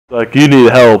Like, you need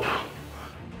help.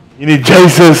 You need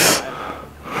Jesus.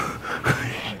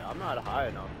 I'm not high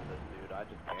enough for this, dude. I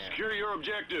just can't. Secure your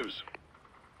objectives.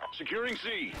 Securing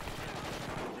C.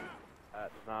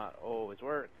 That's not always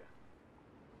work.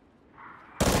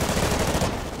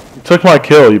 You took my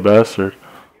kill, you bastard.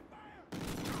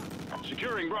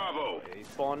 Securing Bravo. Hey,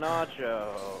 spawn Nacho.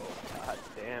 God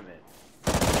damn it.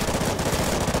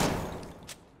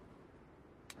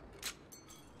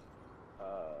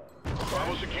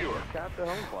 Bravo secure. Cap the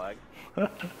home flag.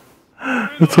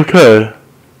 It's okay.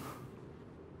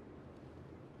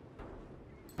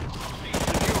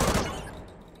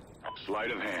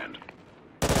 Sleight of hand.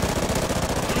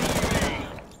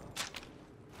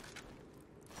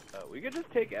 We could just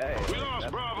take A. We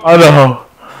lost Bravo. I know.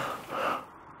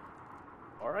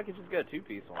 Or I could just get a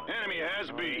two-piece on it. Enemy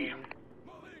has B.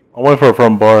 I'm waiting for a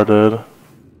front bar, dude.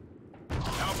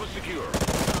 Alpha secure.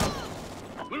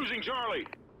 Losing Charlie.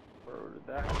 Where did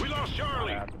that We lost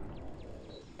Charlie. happen?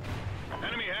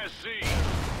 Enemy has C.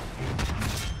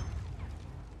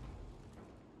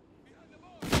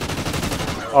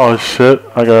 Oh shit,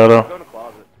 I got Go him. in the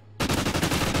closet.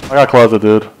 I got closet,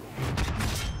 dude.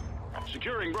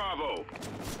 Securing Bravo.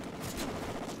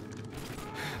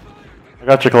 I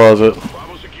got your closet.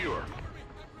 Bravo secure.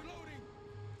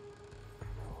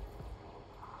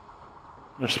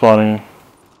 They're spawning.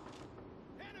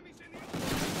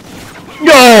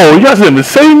 Yo, you guys didn't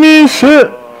save me, shit.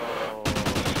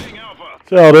 Losing Alpha.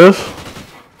 See how it is?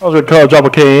 I was gonna drop a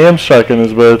KM strike in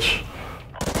this bitch.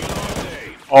 We lost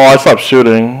A. Oh, I stopped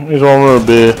shooting. He's one more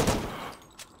B.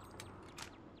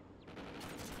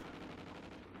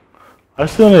 I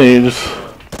still need just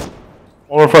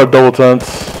one more for a double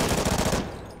tense.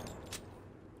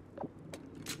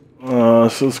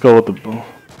 So let's go with the.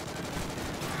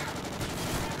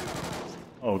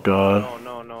 Oh god.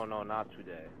 No, not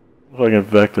today. Fucking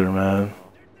Vector, man.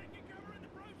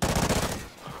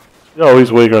 Yo,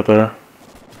 he's weak right there.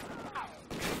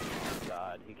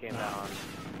 God, he came down.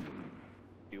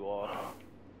 You all.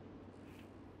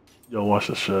 Yo, watch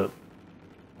this shit.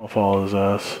 I'll follow his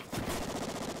ass.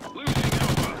 Losing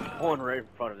Alpha. Pulling right in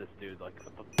front of this dude, like.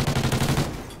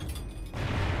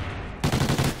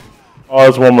 Oh,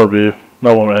 it's one more B.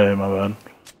 No, one more A, my bad.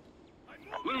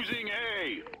 Losing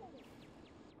A.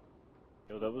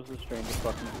 Yo, that was the strangest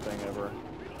fucking thing ever.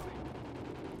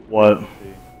 What?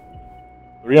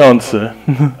 3 on C.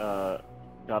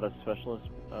 Got a specialist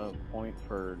point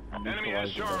for Enemy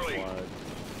has neutralizing Charlie. their flag.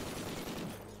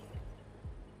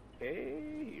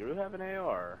 Hey, you have an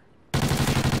AR.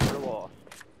 You're lost.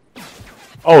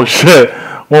 Oh shit!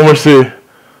 One more C.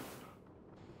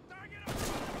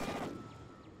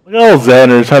 Look at all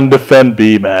Xander trying to defend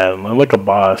B, man. I'm like a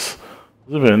boss.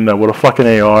 He's even in there with a fucking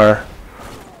AR.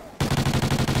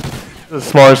 He's the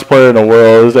smartest player in the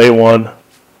world. This is A1.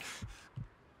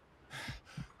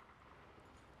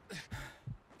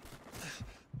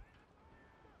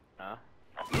 Huh?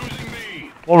 Losing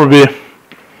B. One more B.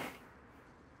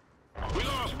 We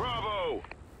lost Bravo.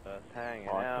 Just hanging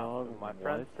out with my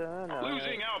friends tonight.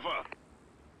 Losing Alpha.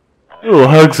 Ooh,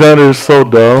 Alexander is so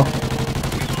dumb.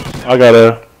 I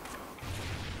gotta.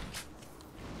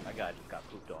 That guy just got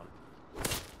pooped on.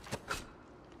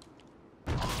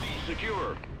 C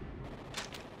secure.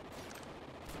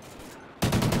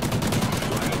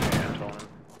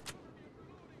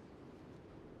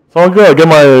 It's all good. Get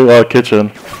my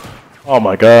kitchen. Oh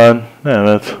my god. Damn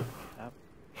it.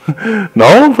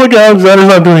 No, fucking Alexander's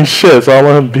not doing shit, so I'll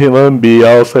let him be.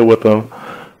 I'll stay with him.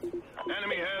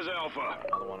 Enemy has Alpha.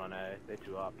 Another one on A. They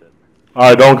two opted.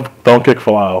 Alright, don't kick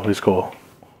Falau. He's cool.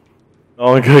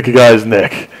 Don't kick a guy's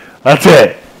Nick. That's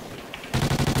it.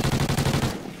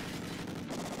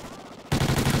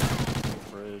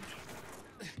 Bridge.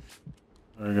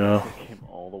 There we go. I came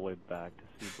all the way back to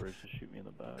see Bridge to shoot me in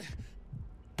the back.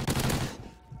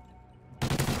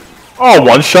 Oh,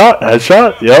 one shot?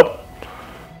 Headshot? Yep.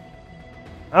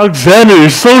 Alexander, you're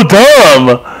so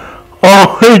dumb!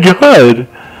 Oh my god!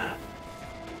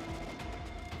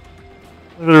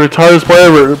 Look at the retardest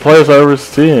players I've ever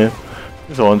seen.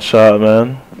 He's a one shot,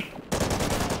 man.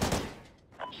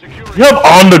 Securing You have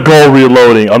on the go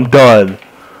reloading. I'm done.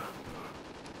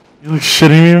 You like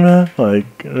shitting me, man?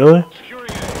 Like, really?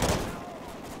 Securing A.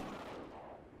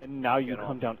 And now you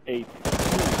come down 8.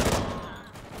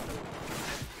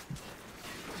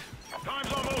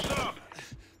 Time's almost up.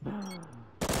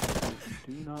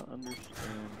 Do not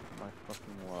understand my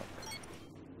fucking luck.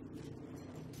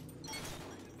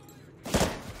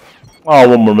 Oh,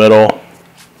 one more middle.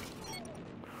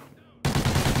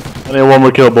 I need one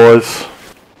more kill, boys.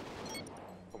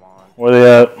 Come on. Where they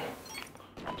at?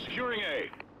 Securing A.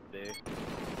 Big.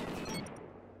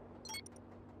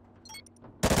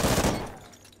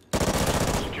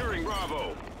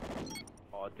 Bravo.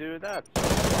 Oh, dude, that's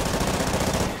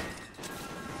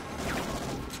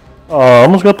Oh, I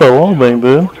almost got that long bang,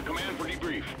 dude. Report to command for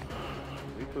debrief.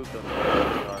 we pooped them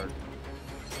really hard.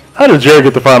 How did Jared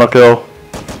get the final kill?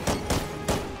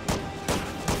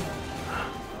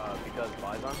 Because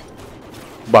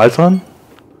Bison.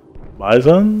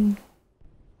 Bison? Bison?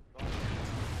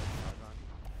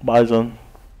 Bison.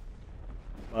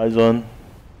 Bison.